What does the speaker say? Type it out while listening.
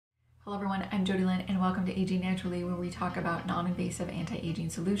Hello everyone, I'm Jodylynn and welcome to Aging Naturally, where we talk about non-invasive anti-aging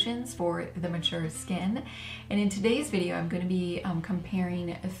solutions for the mature skin. And in today's video, I'm going to be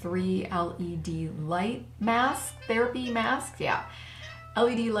comparing 3 LED light mask therapy masks.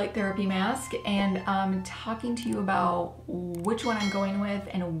 LED light therapy mask, and talking to you about which one I'm going with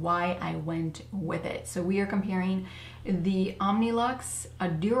and why I went with it. So we are comparing the Omnilux,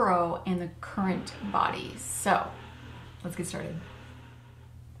 Aduro, and the CurrentBody. So let's get started.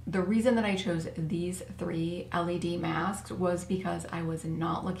 The reason that I chose these 3 LED masks was because I was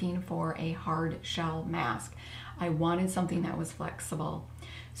not looking for a hard shell mask. I wanted something that was flexible.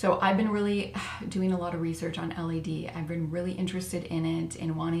 So I've been really doing a lot of research on LED. I've been really interested in it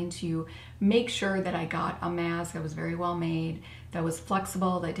and wanting to make sure that I got a mask that was very well made, that was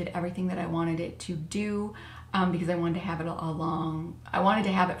flexible, that did everything that I wanted it to do. Because I wanted to have it I wanted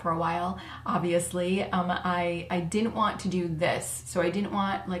to have it for a while, obviously. I didn't want to do this. So I didn't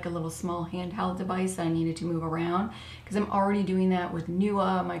want like a little small handheld device that I needed to move around, because I'm already doing that with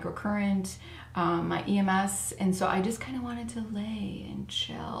NUA, Microcurrent, my EMS. And so I just kind of wanted to lay and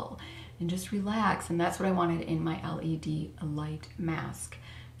chill and just relax. And that's what I wanted in my LED light mask.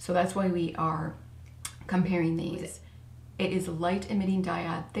 So that's why we are comparing these. It is light emitting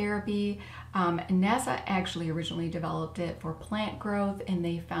diode therapy. NASA actually originally developed it for plant growth, and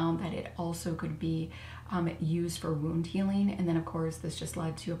they found that it also could be used for wound healing. And then of course this just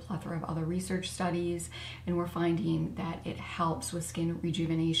led to a plethora of other research studies, and we're finding that it helps with skin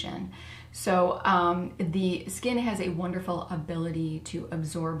rejuvenation. So the skin has a wonderful ability to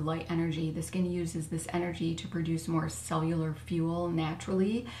absorb light energy. The skin uses this energy to produce more cellular fuel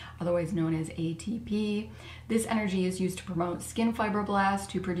naturally, otherwise known as ATP. This energy is used to promote skin fibroblasts,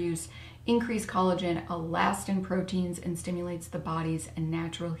 to produce increased collagen, elastin proteins, and stimulates the body's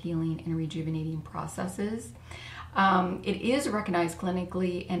natural healing and rejuvenating processes. It is recognized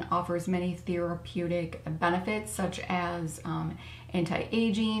clinically and offers many therapeutic benefits, such as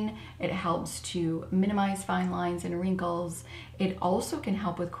anti-aging. It helps to minimize fine lines and wrinkles. It also can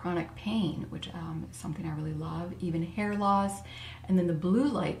help with chronic pain, which is something I really love, even hair loss. And then the blue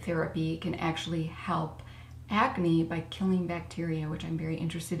light therapy can actually help acne by killing bacteria, which I'm very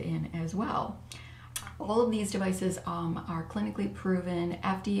interested in as well. All of these devices are clinically proven,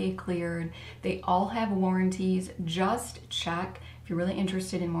 FDA cleared. They all have warranties. Just check, if you're really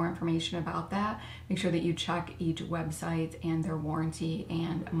interested in more information about that, make sure that you check each website and their warranty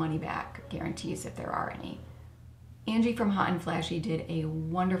and money back guarantees if there are any. Angie from Hot and Flashy did a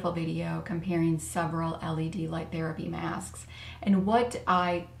wonderful video comparing several LED light therapy masks. And what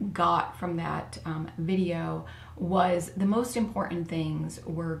I got from that video was the most important things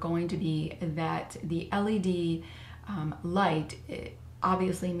were going to be that the LED light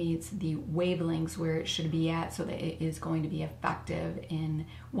obviously meets the wavelengths where it should be at, so that it is going to be effective in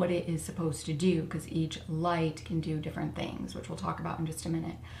what it is supposed to do, because each light can do different things, which we'll talk about in just a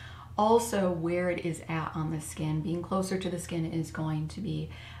minute. Also, where it is at on the skin, being closer to the skin is going to be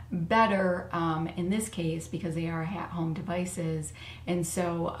better in this case, because they are at-home devices, and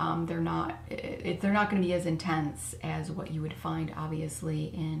so they're not going to be as intense as what you would find obviously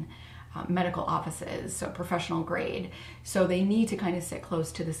in medical offices, so professional grade. So they need to kind of sit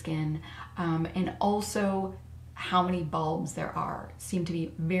close to the skin, and also how many bulbs there are seem to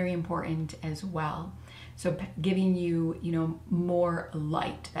be very important as well. So giving you, more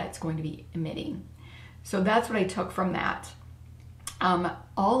light that's going to be emitting. So that's what I took from that.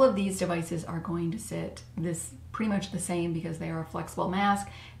 All of these devices are going to sit pretty much the same, because they are a flexible mask.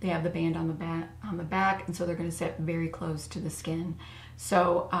 They have the band on the back, and so they're going to sit very close to the skin.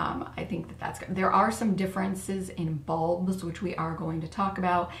 So I think that that's good. There are some differences in bulbs, which we are going to talk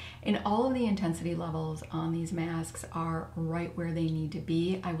about, and all of the intensity levels on these masks are right where they need to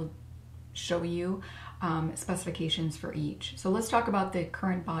be. I will show you specifications for each. So let's talk about the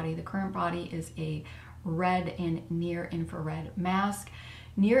CurrentBody. The CurrentBody is a red and near infrared mask.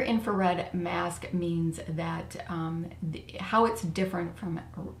 Near infrared mask means that how it's different from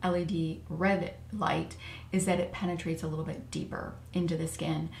LED red light is that it penetrates a little bit deeper into the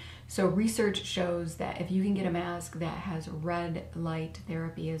skin. So research shows that if you can get a mask that has red light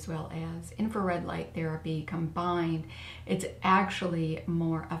therapy as well as infrared light therapy combined, it's actually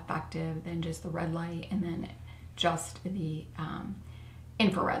more effective than just the red light and then just the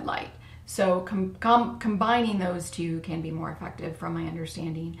infrared light. So combining those two can be more effective from my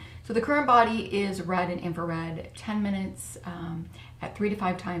understanding. So the CurrentBody is red and infrared, 10 minutes at 3 to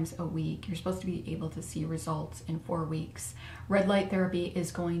 5 times a week. You're supposed to be able to see results in 4 weeks. Red light therapy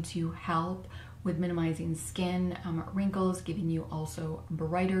is going to help with minimizing skin wrinkles, giving you also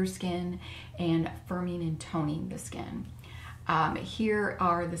brighter skin, and firming and toning the skin. Here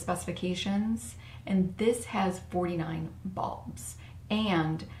are the specifications, and this has 49 bulbs.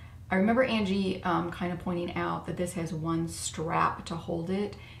 And I remember Angie kind of pointing out that this has one strap to hold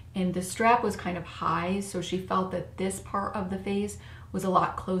it, and the strap was kind of high, so she felt that this part of the face was a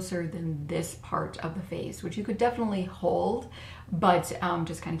lot closer than this part of the face, which you could definitely hold, but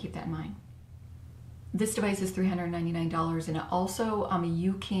just kind of keep that in mind. This device is $399, and it also,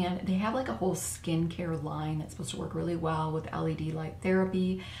 they have like a whole skincare line that's supposed to work really well with LED light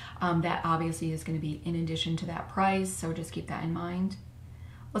therapy. That obviously is going to be in addition to that price, so just keep that in mind.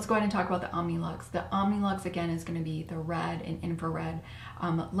 Let's go ahead and talk about the Omnilux. The Omnilux, again, is going to be the red and infrared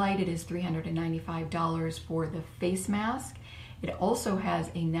light. It is $395 for the face mask. It also has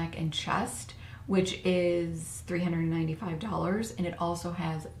a neck and chest, which is $395, and it also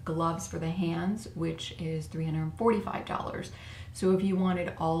has gloves for the hands, which is $345. So if you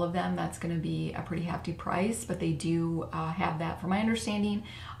wanted all of them, that's going to be a pretty hefty price, but they do have that from my understanding.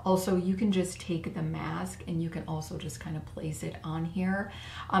 Also, you can just take the mask and you can also just kind of place it on here.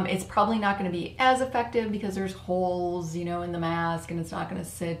 It's probably not going to be as effective because there's holes, you know, in the mask, and it's not going to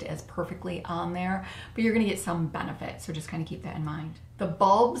sit as perfectly on there, but you're going to get some benefit. So just kind of keep that in mind. The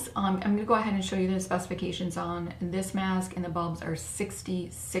bulbs, I'm going to go ahead and show you the specifications on this mask, and the bulbs are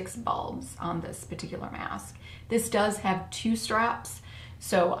 66 bulbs on this particular mask. This does have 2 straps,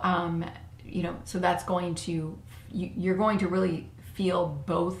 so you know, so that's going to, you're going to really feel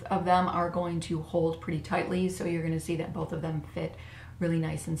both of them are going to hold pretty tightly, so you're going to see that both of them fit really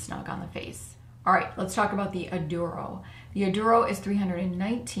nice and snug on the face. All right, let's talk about the Aduro. The Aduro is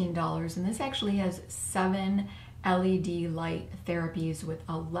 $319, and this actually has 7 LED light therapies with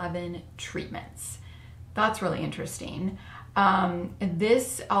 11 treatments. That's really interesting.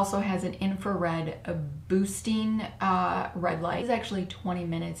 This also has an infrared boosting red light. It's actually 20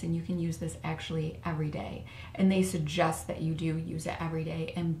 minutes, and you can use this actually every day. And they suggest that you do use it every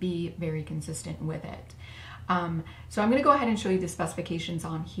day and be very consistent with it. So I'm going to go ahead and show you the specifications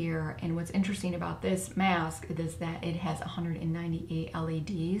on here. And what's interesting about this mask is that it has 198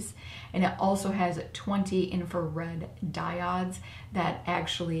 LEDs, and it also has 20 infrared diodes that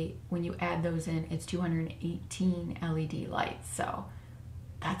actually, when you add those in, it's 218 LED lights. So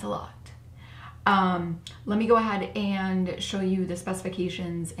that's a lot. Let me go ahead and show you the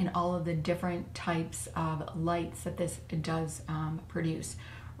specifications and all of the different types of lights that this does produce.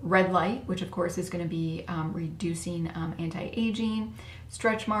 Red light, which of course is going to be reducing anti-aging,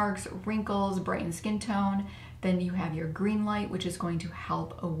 stretch marks, wrinkles, brighten skin tone. Then you have your green light, which is going to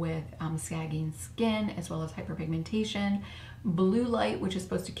help with sagging skin as well as hyperpigmentation. Blue light, which is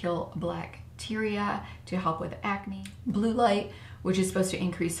supposed to kill bacteria to help with acne. Blue light, which is supposed to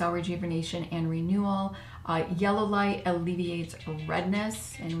increase cell rejuvenation and renewal. Yellow light alleviates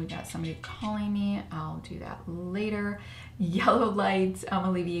redness, and we got somebody calling me. I'll do that later. Yellow light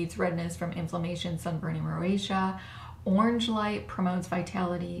alleviates redness from inflammation, sunburn, and rosacea. Orange light promotes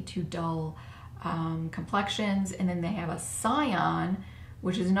vitality to dull complexions, and then they have a cyan,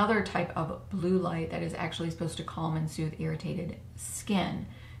 which is another type of blue light that is actually supposed to calm and soothe irritated skin.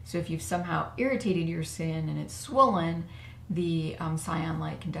 So if you've somehow irritated your skin and it's swollen, the cyan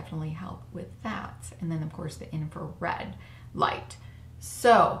light can definitely help with that. And then of course the infrared light.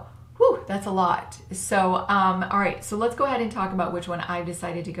 So, whew, that's a lot. So, all right, so let's go ahead and talk about which one I've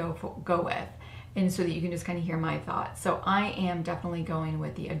decided to go with, and so that you can just kind of hear my thoughts. So I am definitely going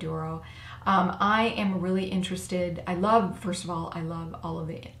with the Aduro. I am really interested. First of all, I love all of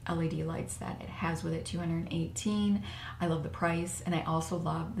the LED lights that it has with it, 218. I love the price, and I also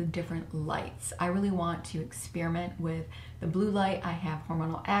love the different lights. I really want to experiment with the blue light. I have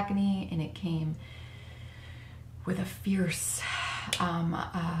hormonal acne, and it came with a fierce,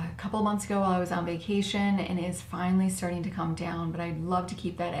 a couple of months ago while I was on vacation, and it's finally starting to come down, but I'd love to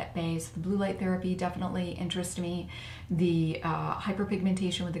keep that at bay. So the blue light therapy definitely interests me. The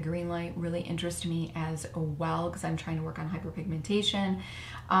hyperpigmentation with the green light really interests me as well, because I'm trying to work on hyperpigmentation.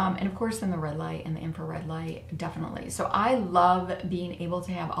 And of course then the red light and the infrared light, definitely. So I love being able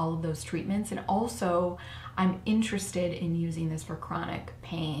to have all of those treatments, and also I'm interested in using this for chronic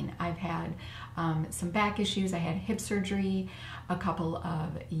pain. I've had some back issues. I had hip surgery a couple of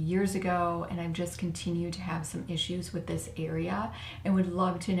years ago, and I've just continued to have some issues with this area, and would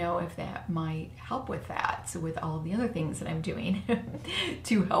love to know if that might help with that, so with all of the other things that I'm doing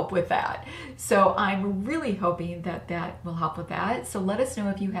to help with that. So I'm really hoping that that will help with that. So let us know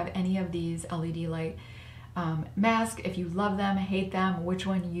if you have any of these LED light masks, if you love them, hate them, which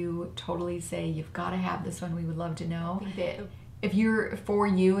one you totally say you've got to have this one. We would love to know. If you're for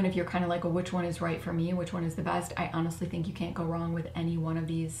you, and if you're kind of like, well, which one is right for me, which one is the best, I honestly think you can't go wrong with any one of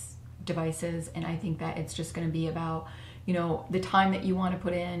these devices. And I think that it's just going to be about you know, the time that you want to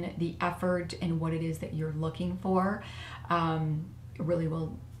put in, the effort, and what it is that you're looking for, it really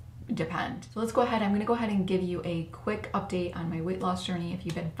will depend. So let's go ahead. I'm going to go ahead and give you a quick update on my weight loss journey if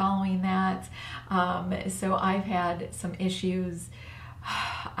you've been following that. So I've had some issues.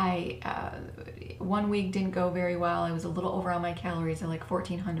 One week didn't go very well. I was a little over on my calories at like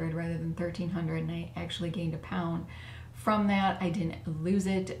 1,400 rather than 1,300, and I actually gained a pound from that. I didn't lose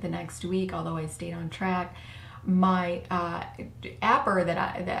it the next week, although I stayed on track. My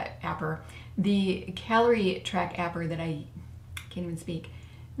the calorie track apper that I can't even speak,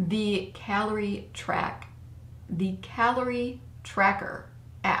 the calorie tracker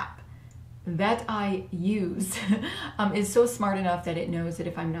app that I use is so smart enough that it knows that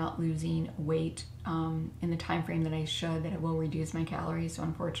if I'm not losing weight in the time frame that I should, that it will reduce my calories. So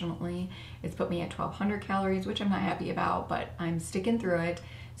unfortunately, it's put me at 1,200 calories, which I'm not happy about, but I'm sticking through it.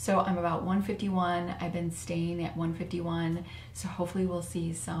 So I'm about 151. I've been staying at 151. So hopefully we'll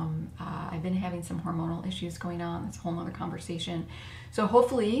see some, I've been having some hormonal issues going on. That's a whole nother conversation. So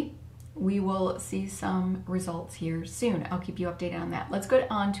hopefully we will see some results here soon. I'll keep you updated on that. Let's go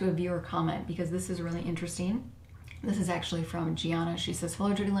on to a viewer comment because this is really interesting. This is actually from Gianna. She says,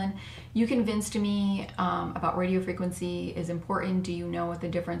 "Hello, Jodylynn. You convinced me about radio frequency is important. Do you know what the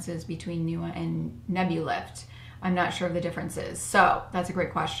difference is between NUA and Nebulift? I'm not sure of the differences." So that's a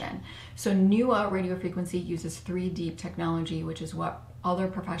great question. So NUA radio frequency uses 3D technology, which is what other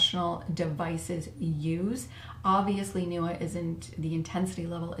professional devices use. Obviously, NUA isn't, the intensity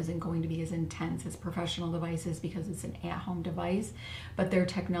level isn't going to be as intense as professional devices because it's an at-home device, but their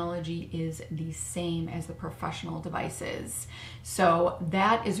technology is the same as the professional devices. So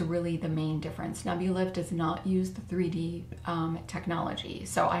that is really the main difference. Nebulift does not use the 3D technology.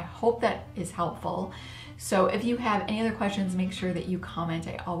 So I hope that is helpful. So if you have any other questions, make sure that you comment.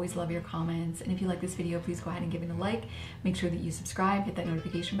 I always love your comments. And if you like this video, please go ahead and give it a like. Make sure that you subscribe, hit that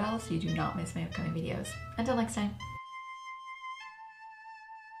notification bell so you do not miss my upcoming videos. Until next time.